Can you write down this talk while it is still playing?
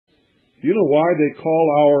Do you know why they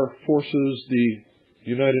call our forces the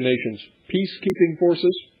United Nations peacekeeping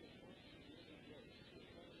forces?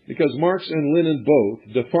 Because Marx and Lenin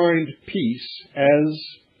both defined peace as,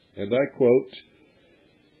 and I quote,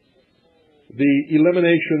 the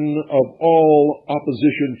elimination of all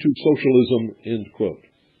opposition to socialism, end quote.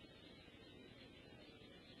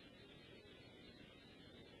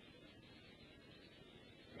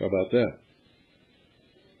 How about that?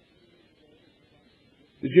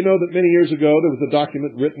 Did you know that many years ago there was a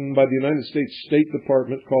document written by the United States State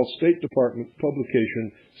Department called State Department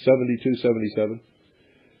Publication 7277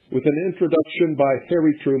 with an introduction by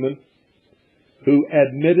Harry Truman, who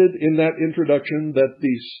admitted in that introduction that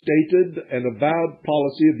the stated and avowed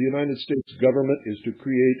policy of the United States government is to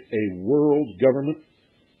create a world government?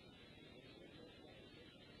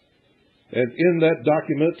 And in that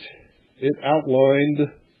document, it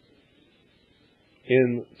outlined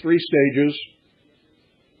in 3 stages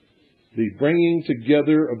the bringing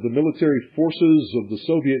together of the military forces of the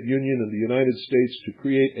Soviet Union and the United States to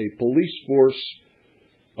create a police force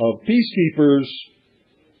of peacekeepers,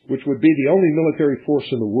 which would be the only military force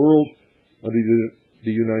in the world under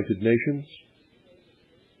the United Nations.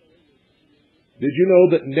 Did you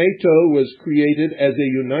know that NATO was created as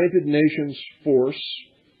a United Nations force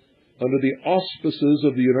under the auspices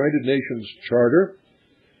of the United Nations Charter,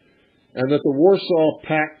 and that the Warsaw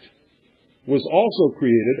Pact was also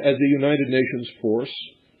created as a United Nations force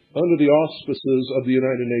under the auspices of the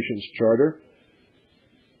United Nations Charter?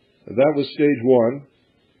 That was stage 1.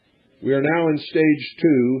 We are now in stage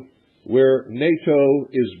 2, where NATO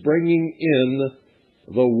is bringing in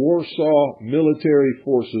the Warsaw military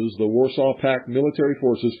forces, the Warsaw Pact military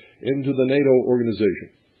forces, into the NATO organization.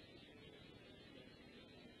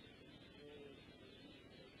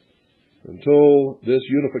 Until this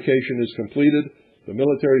unification is completed, the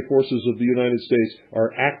military forces of the United States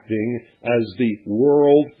are acting as the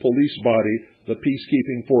world police body, the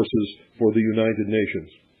peacekeeping forces for the United Nations.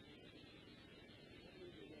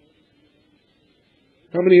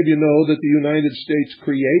 How many of you know that the United States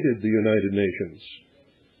created the United Nations?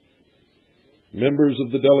 Members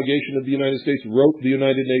of the delegation of the United States wrote the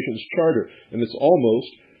United Nations Charter, and it's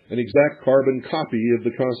almost an exact carbon copy of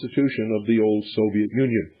the Constitution of the old Soviet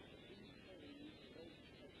Union.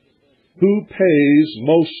 Who pays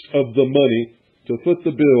most of the money to foot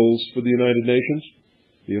the bills for the United Nations?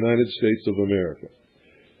 The United States of America.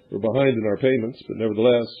 We're behind in our payments, but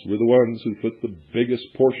nevertheless, we're the ones who foot the biggest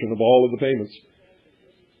portion of all of the payments.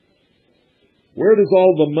 Where does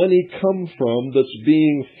all the money come from that's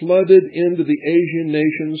being flooded into the Asian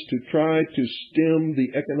nations to try to stem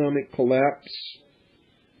the economic collapse?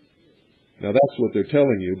 Now, that's what they're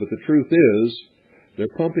telling you, but the truth is,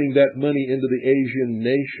 they're pumping that money into the Asian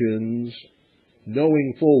nations,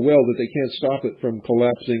 knowing full well that they can't stop it from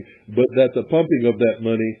collapsing, but that the pumping of that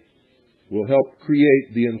money will help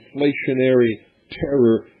create the inflationary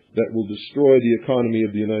terror that will destroy the economy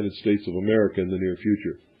of the United States of America in the near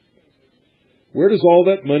future. Where does all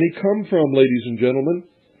that money come from, ladies and gentlemen?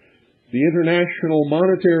 The International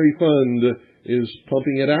Monetary Fund is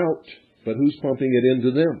pumping it out, but who's pumping it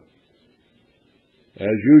into them? As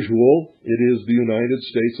usual, it is the United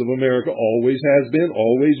States of America, always has been,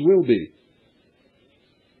 always will be.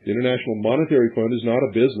 The International Monetary Fund is not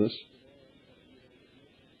a business.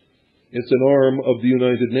 It's an arm of the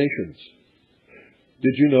United Nations.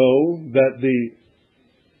 Did you know that the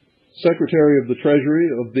Secretary of the Treasury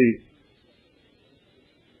of the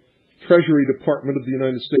Treasury Department of the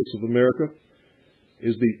United States of America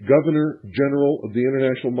is the Governor General of the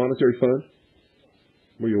International Monetary Fund?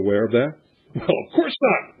 Were you aware of that? Well, of course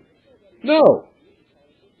not. No.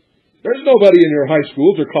 There's nobody in your high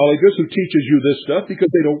schools or colleges who teaches you this stuff because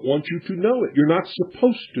they don't want you to know it. You're not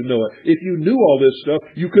supposed to know it. If you knew all this stuff,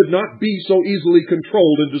 you could not be so easily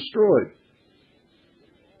controlled and destroyed.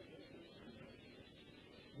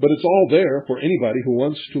 But it's all there for anybody who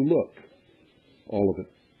wants to look. All of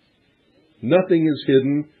it. Nothing is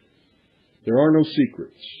hidden. There are no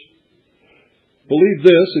secrets. Believe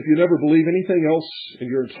this if you never believe anything else in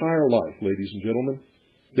your entire life, ladies and gentlemen.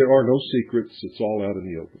 There are no secrets. It's all out in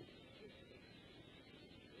the open.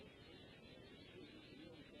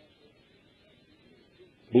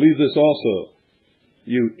 Believe this also,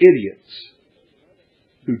 you idiots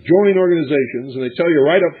who join organizations and they tell you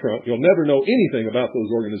right up front you'll never know anything about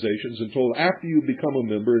those organizations until after you become a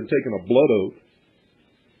member and taken a blood oath.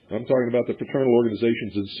 I'm talking about the fraternal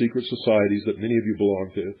organizations and secret societies that many of you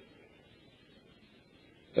belong to.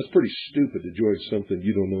 That's pretty stupid to join something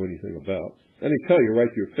you don't know anything about. And they tell you right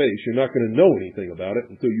to your face you're not going to know anything about it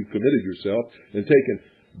until you've committed yourself and taken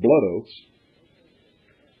blood oaths.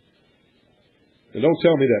 And don't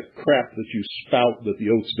tell me that crap that you spout that the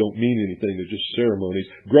oaths don't mean anything. They're just ceremonies.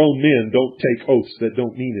 Grown men don't take oaths that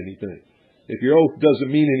don't mean anything. If your oath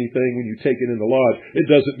doesn't mean anything when you take it in the lodge, it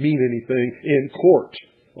doesn't mean anything in court,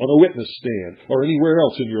 on a witness stand, or anywhere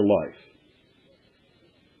else in your life.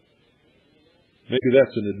 Maybe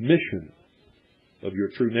that's an admission of your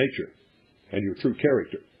true nature and your true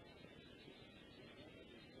character.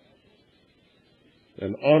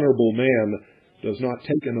 An honorable man does not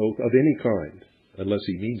take an oath of any kind unless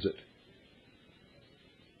he means it.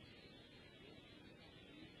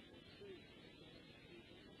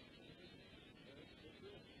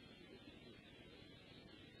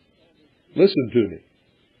 Listen to me.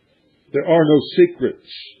 There are no secrets.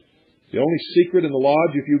 The only secret in the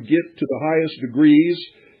lodge, if you get to the highest degrees,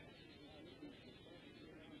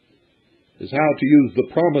 is how to use the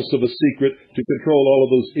promise of a secret to control all of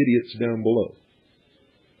those idiots down below.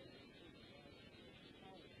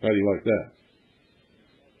 How do you like that?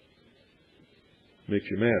 Makes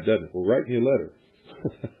you mad, doesn't it? Well, write me a letter.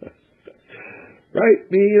 Write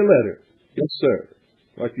me a letter. Yes, sir.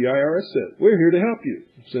 Like the IRS said, we're here to help you.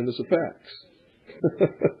 Send us a fax.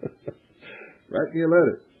 Write me a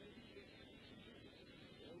letter.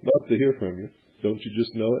 Love to hear from you. Don't you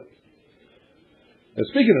just know it? And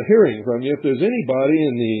speaking of hearing from you, if there's anybody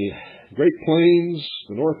in the Great Plains,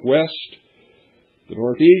 the Northwest, the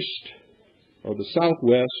Northeast, or the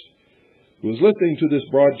Southwest who is listening to this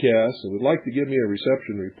broadcast and would like to give me a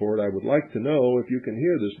reception report, I would like to know if you can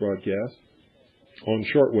hear this broadcast on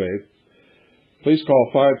shortwave. Please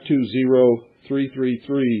call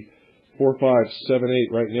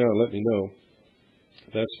 520-333-4578 right now and let me know.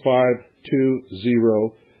 That's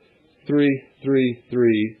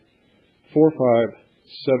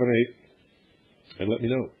 520-333-4578 and let me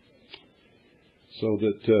know so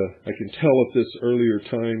that I can tell if this earlier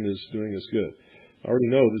time is doing us good. I already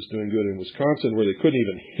know this is doing good in Wisconsin where they couldn't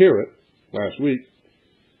even hear it last week.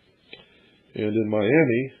 And in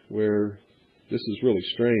Miami where this is really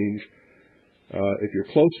strange. If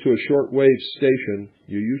you're close to a shortwave station,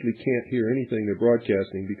 you usually can't hear anything they're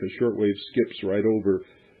broadcasting because shortwave skips right over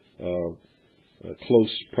a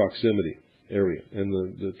close proximity area. And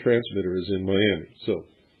the transmitter is in Miami. So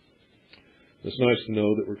it's nice to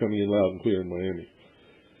know that we're coming in loud and clear in Miami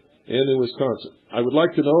and in Wisconsin. I would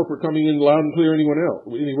like to know if we're coming in loud and clear anywhere else.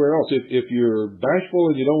 If you're bashful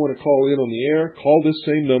and you don't want to call in on the air, call this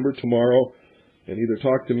same number tomorrow and either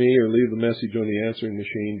talk to me or leave a message on the answering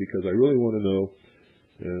machine because I really want to know.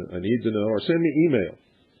 I need to know. Or send me email.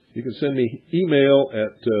 You can send me email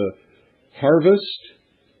at harvest,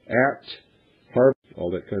 all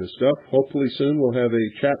that kind of stuff. Hopefully soon we'll have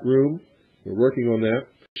a chat room. We're working on that.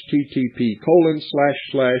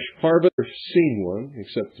 http://harvest. Seen one,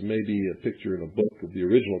 except maybe a picture in a book of the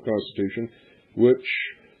original Constitution, which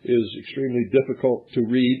is extremely difficult to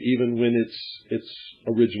read even when it's its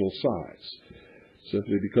original size.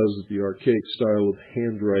 Simply because of the archaic style of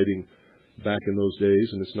handwriting back in those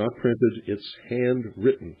days, and it's not printed, it's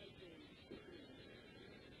handwritten.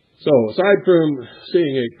 So, aside from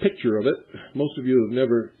seeing a picture of it, most of you have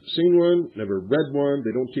never seen one, never read one.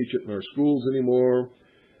 They don't teach it in our schools anymore.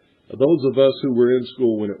 Those of us who were in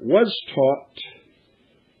school when it was taught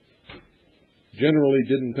generally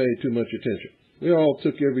didn't pay too much attention. We all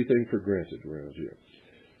took everything for granted around here.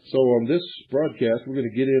 So on this broadcast, we're going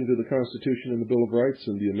to get into the Constitution and the Bill of Rights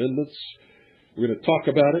and the amendments. We're going to talk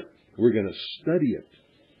about it. We're going to study it.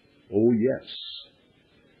 Oh, yes.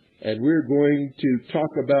 And we're going to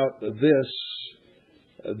talk about this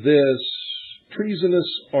treasonous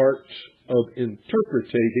art of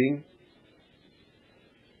interpreting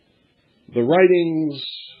the writings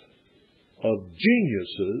of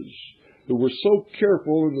geniuses who were so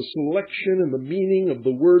careful in the selection and the meaning of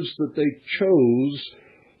the words that they chose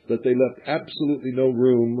that they left absolutely no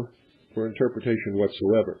room for interpretation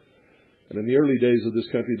whatsoever. And in the early days of this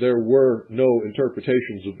country, there were no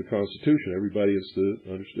interpretations of the Constitution. Everybody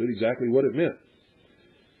understood exactly what it meant.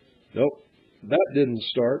 Nope, that didn't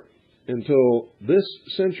start until this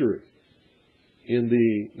century. In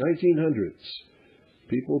the 1900s,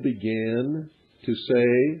 people began to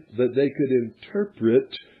say that they could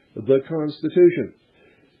interpret the Constitution.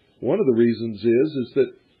 One of the reasons is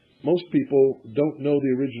that most people don't know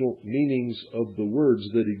the original meanings of the words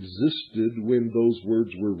that existed when those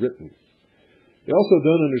words were written. They also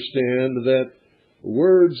don't understand that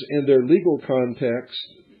words in their legal context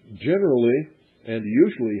generally and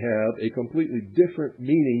usually have a completely different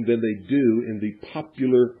meaning than they do in the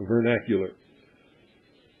popular vernacular.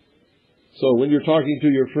 So when you're talking to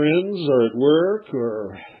your friends or at work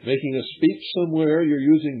or making a speech somewhere, you're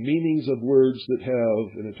using meanings of words that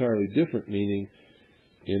have an entirely different meaning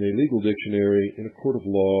in a legal dictionary, in a court of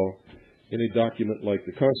law, in a document like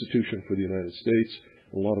the Constitution for the United States,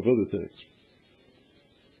 a lot of other things.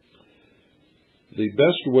 The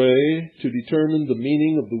best way to determine the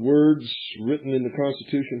meaning of the words written in the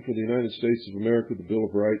Constitution for the United States of America, the Bill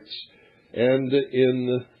of Rights, and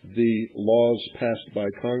in the laws passed by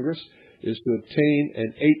Congress is to obtain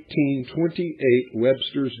an 1828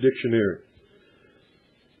 Webster's Dictionary.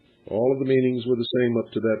 All of the meanings were the same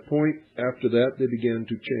up to that point. After that, they began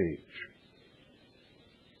to change.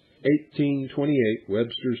 1828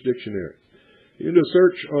 Webster's Dictionary. You can do a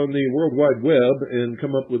search on the World Wide Web and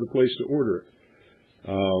come up with a place to order it.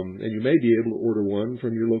 And you may be able to order one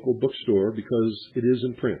from your local bookstore because it is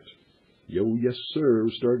in print. Yes, sir.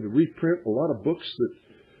 We're starting to reprint a lot of books that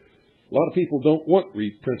a lot of people don't want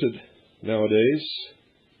reprinted nowadays.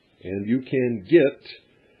 And you can get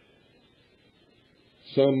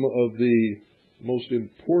some of the most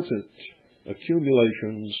important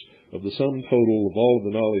accumulations of the sum total of all of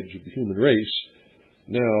the knowledge of the human race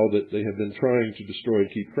now that they have been trying to destroy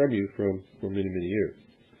and keep from you for many, many years.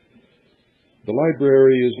 The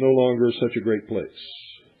library is no longer such a great place.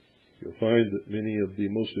 You'll find that many of the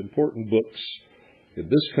most important books in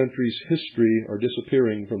this country's history are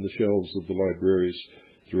disappearing from the shelves of the libraries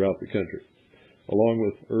throughout the country, along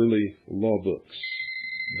with early law books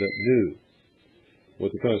that knew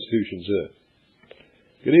what the Constitution said.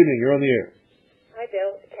 Good evening. You're on the air. Hi,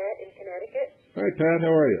 Bill. It's Pat in Connecticut. Hi, Pat.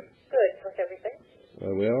 How are you? Good. How's everything?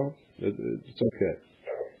 Well, it's okay.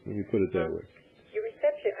 Let me put it that way. Your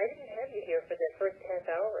reception, I didn't have you here for the first half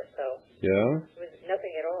hour or so. Yeah? It was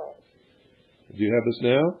nothing at all. Do you have us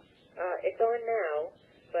now? It's on now,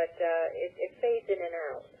 but it fades in and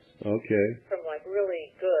out. Okay. From like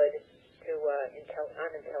really good to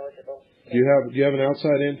unintelligible. Do you have an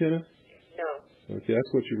outside antenna? No. Okay,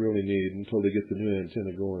 that's what you really need until they get the new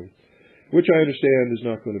antenna going, which I understand is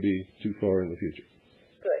not going to be too far in the future.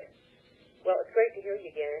 Good. Well, it's great to hear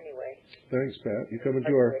you again anyway. Thanks, Pat. You coming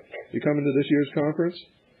to this year's conference?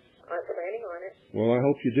 I'm planning on it. Well, I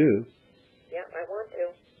hope you do. Yeah, I want to.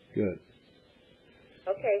 Good.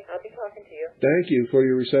 Okay, I'll be talking to you. Thank you for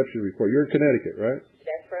your reception report. You're in Connecticut, right?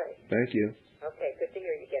 That's right. Thank you. Okay, good to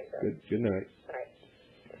hear you again, Bill. Good night. Bye.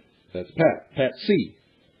 That's Pat C.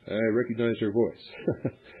 I recognize her voice.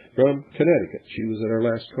 From Connecticut. She was at our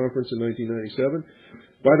last conference in 1997.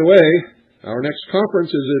 By the way, our next conference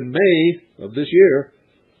is in May of this year.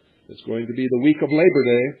 It's going to be the week of Labor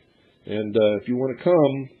Day. And if you want to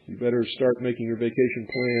come, you better start making your vacation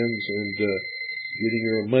plans and getting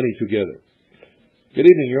your money together. Good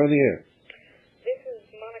evening. You're on the air. This is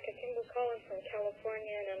Monica Kimball calling from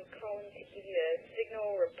California, and I'm calling to give you a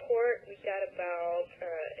signal report. We got about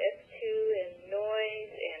S2 and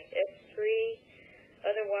noise and S3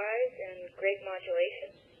 otherwise, and great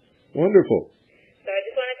modulation. Wonderful. So I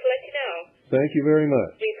just wanted to let you know. Thank you very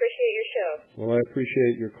much. We appreciate your show. Well, I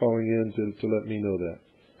appreciate your calling in to let me know that.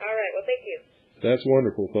 All right. Well, thank you. That's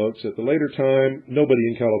wonderful, folks. At the later time, nobody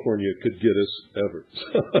in California could get us ever.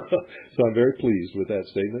 So I'm very pleased with that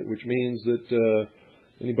statement, which means that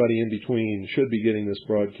anybody in between should be getting this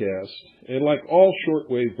broadcast. And like all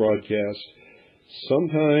shortwave broadcasts,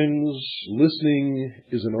 sometimes listening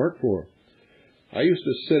is an art form. I used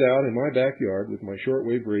to sit out in my backyard with my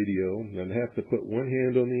shortwave radio and have to put one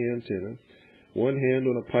hand on the antenna, one hand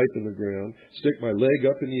on a pipe in the ground, stick my leg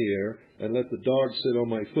up in the air, and let the dog sit on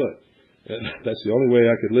my foot. And that's the only way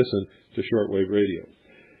I could listen to shortwave radio.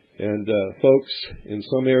 And folks, in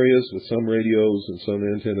some areas with some radios and some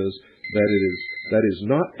antennas, that is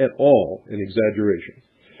not at all an exaggeration.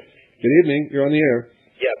 Good evening. You're on the air.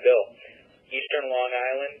 Yeah, Bill. Eastern Long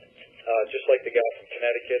Island, just like the guy from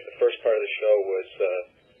Connecticut, the first part of the show was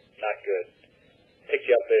not good. Picked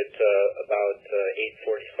you up at about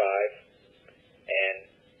 8:45, and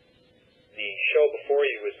the show before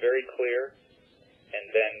you was very clear. And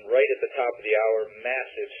then right at the top of the hour,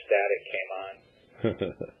 massive static came on.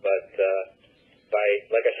 But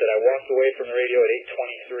like I said, I walked away from the radio at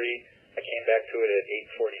 8:23. I came back to it at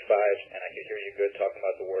 8:45, and I could hear you good talking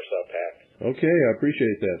about the Warsaw Pact. Okay, I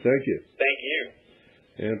appreciate that. Thank you. Thank you.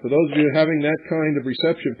 And for those of you having that kind of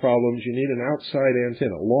reception problems, you need an outside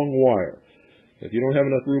antenna, a long wire. If you don't have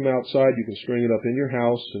enough room outside, you can string it up in your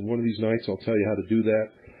house, and one of these nights I'll tell you how to do that.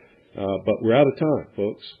 But we're out of time,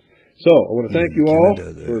 folks. So, I want to thank you all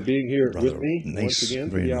for being here with me once again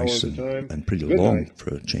for the hour at a time. And pretty long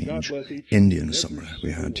for a change. Indian summer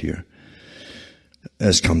we had here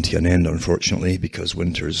has come to an end, unfortunately, because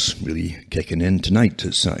winter's really kicking in. Tonight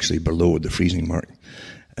it's actually below the freezing mark,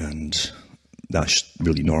 and that's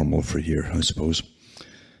really normal for here, I suppose.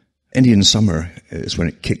 Indian summer is when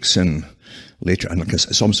it kicks in later, and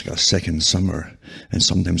it's almost like a second summer, and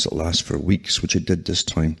sometimes it lasts for weeks, which it did this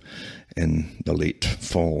time in the late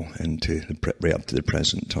fall into right up to the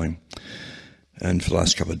present time. And for the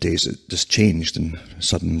last couple of days, it just changed, and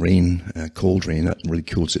sudden rain, cold rain, that really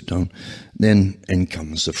cools it down. Then in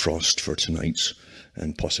comes the frost for tonight,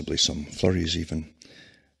 and possibly some flurries even.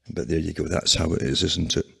 But there you go, that's how it is,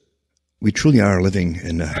 isn't it? We truly are living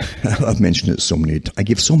in I've mentioned it so many times. I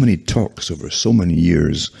gave so many talks over so many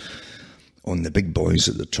years on the big boys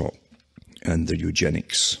at the top and their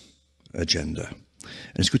eugenics agenda.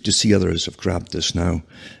 And it's good to see others have grabbed this now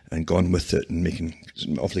and gone with it and making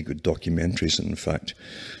some awfully good documentaries, in fact.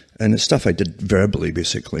 And it's stuff I did verbally,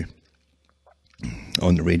 basically,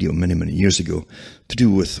 on the radio many, many years ago, to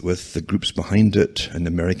do with the groups behind it. And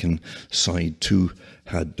the American side, too,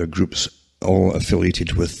 had their groups all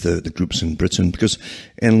affiliated with the groups in Britain, because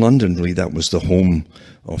in London, really, that was the home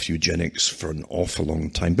of eugenics for an awful long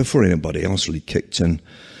time, before anybody else really kicked in,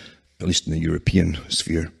 at least in the European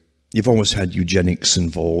sphere. You've always had eugenics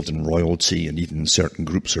involved in royalty and even in certain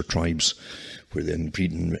groups or tribes where they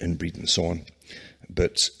inbreed and so on.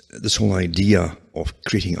 But this whole idea of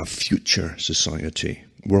creating a future society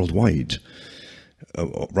worldwide,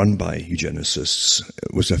 run by eugenicists,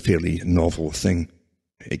 was a fairly novel thing.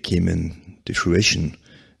 It came into fruition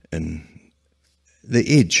in the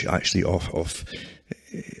age, actually, of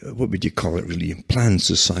what would you call it, really, planned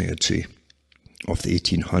society of the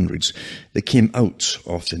 1800s. They came out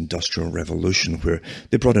of the Industrial Revolution, where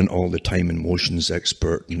they brought in all the time and motions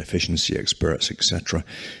expert and efficiency experts, etc.,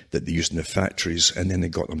 that they used in the factories, and then they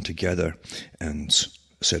got them together and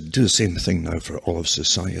said, do the same thing now for all of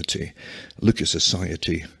society. Look at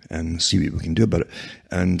society and see what we can do about it.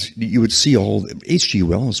 And you would see H.G.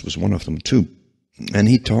 Wells was one of them too. And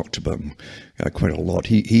he talked about them quite a lot.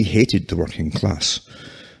 He hated the working class,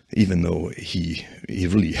 even though he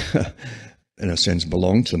really, in a sense,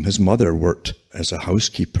 belonged to them. His mother worked as a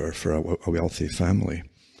housekeeper for a wealthy family.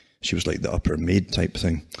 She was like the upper maid type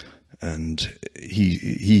thing. And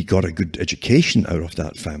he got a good education out of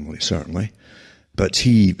that family, certainly. But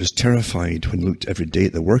he was terrified when he looked every day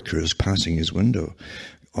at the workers passing his window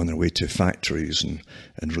on their way to factories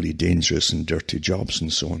and really dangerous and dirty jobs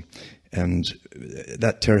and so on. And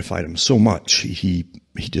that terrified him so much, he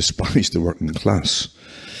despised the working class.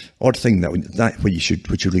 Odd thing that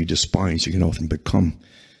what you really despise, you can often become.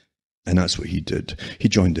 And that's what he did. He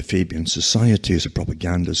joined the Fabian Society as a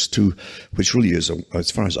propagandist too, which really is, as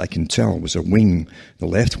far as I can tell, was a wing, the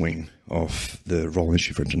left wing of the Royal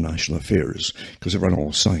Institute for International Affairs, because they run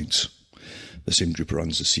all sides. The same group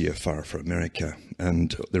runs the CFR for America,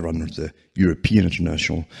 and they run the European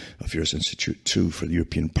International Affairs Institute too for the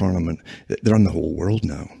European Parliament. They run the whole world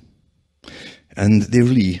now. And they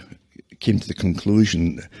really came to the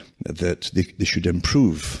conclusion that they should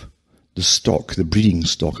improve the breeding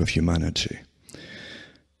stock of humanity.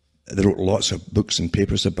 They wrote lots of books and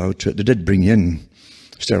papers about it. They did bring in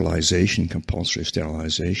sterilization, compulsory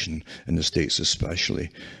sterilization, in the States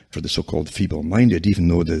especially, for the so-called feeble-minded, even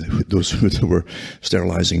though those who they were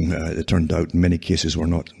sterilizing, it turned out in many cases, were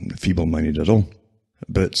not feeble-minded at all.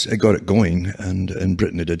 But it got it going, and in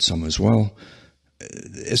Britain it did some as well.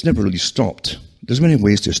 It's never really stopped. There's many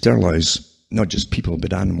ways to sterilize not just people,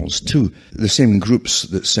 but animals too. The same groups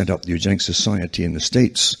that set up the Eugenics Society in the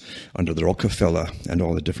States under the Rockefeller and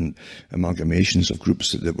all the different amalgamations of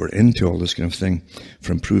groups that were into all this kind of thing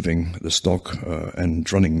for improving the stock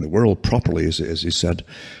and running the world properly, as he said,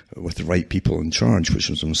 with the right people in charge, which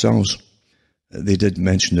was themselves. They did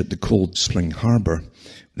mention that the Cold Spring Harbor,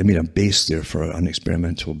 they made a base there for an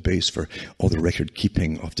experimental base for all the record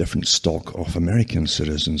keeping of different stock of American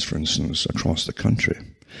citizens, for instance, across the country.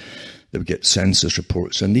 They would get census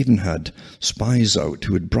reports and even had spies out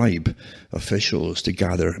who would bribe officials to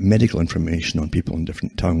gather medical information on people in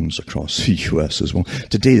different towns across the US as well.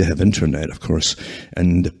 Today they have internet, of course,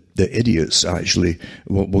 and the idiots actually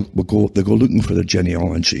will go looking for their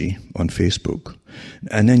genealogy on Facebook.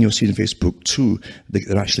 And then you'll see on Facebook too,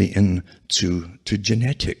 they're actually into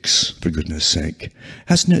genetics, for goodness sake.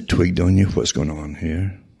 Hasn't it twigged on you what's going on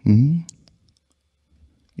here?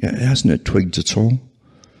 Yeah, hasn't it twigged at all?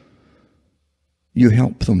 You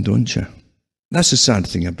help them, don't you? That's the sad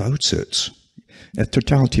thing about it. If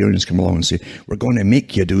totalitarians come along and say, we're going to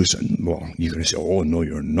make you do something, well, you're going to say, oh, no,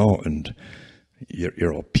 you're not, and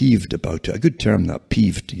you're all peeved about it. A good term, that,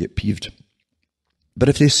 peeved, to get peeved. But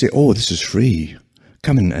if they say, oh, this is free,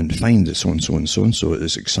 come in and find that so-and-so and so-and-so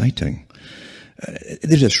is exciting,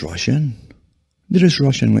 they just rush in. They just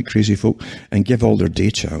rush in like crazy folk and give all their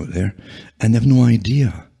data out there, and they have no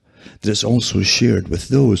idea that it's also shared with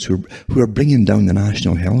those who are bringing down the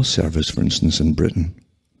National Health Service, for instance, in Britain,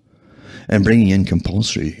 and bringing in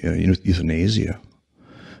compulsory euthanasia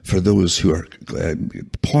for those who are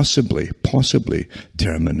possibly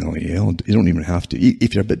terminally ill. You don't even have to.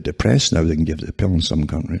 If you're a bit depressed now, they can give the pill in some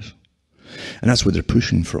countries. And that's what they're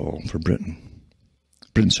pushing for Britain.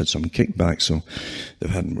 Britain's had some kickback, so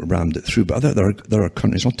they've rammed it through. But there are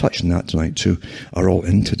countries, I'll touch on that tonight too, are all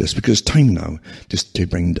into this, because it's time now just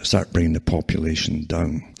to start bringing the population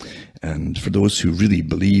down. And for those who really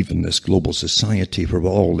believe in this global society where we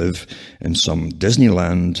all live in some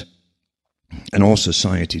Disneyland, and all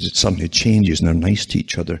societies, it suddenly changes and they're nice to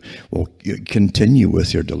each other, well, you continue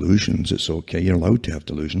with your delusions. It's okay. You're allowed to have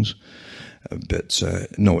delusions. But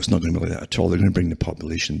no, it's not going to be like that at all. They're going to bring the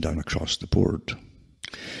population down across the board.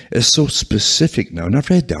 It's so specific now, and I've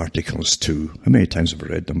read the articles too. How many times have I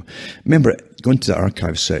read them? Remember, going to the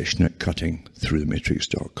archive section at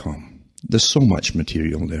cuttingthroughthematrix.com. There's so much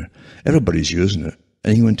material there. Everybody's using it.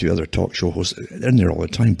 And you go into other talk show hosts, they're in there all the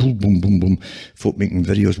time. Boom, boom, boom, boom. Folk making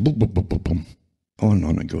videos. Boom, boom, boom, boom, boom. On and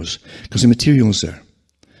on it goes. Because the material's there.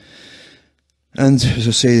 And as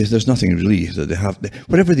I say, there's nothing really that they have.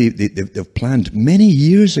 Whatever they've planned many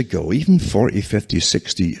years ago, even 40, 50,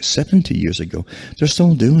 60, 70 years ago, they're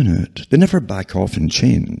still doing it. They never back off and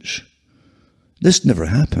change. This never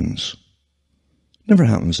happens. Never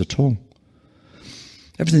happens at all.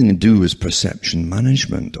 Everything they do is perception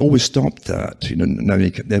management. Always stop that. Now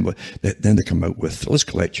then they come out with, let's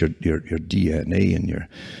collect your DNA and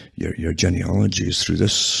your genealogies through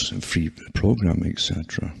this free program,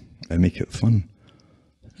 etc., and make it fun.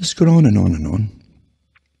 Let's go on and on and on.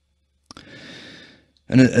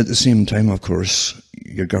 And at the same time, of course,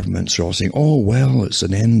 your governments are all saying, oh, well, it's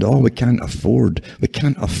an end. Oh, we can't afford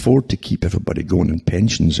to keep everybody going in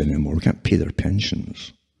pensions anymore. We can't pay their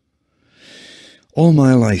pensions. All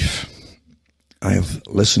my life, I have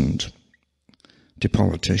listened to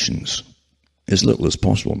politicians, as little as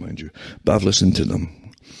possible, mind you, but I've listened to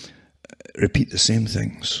them repeat the same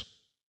things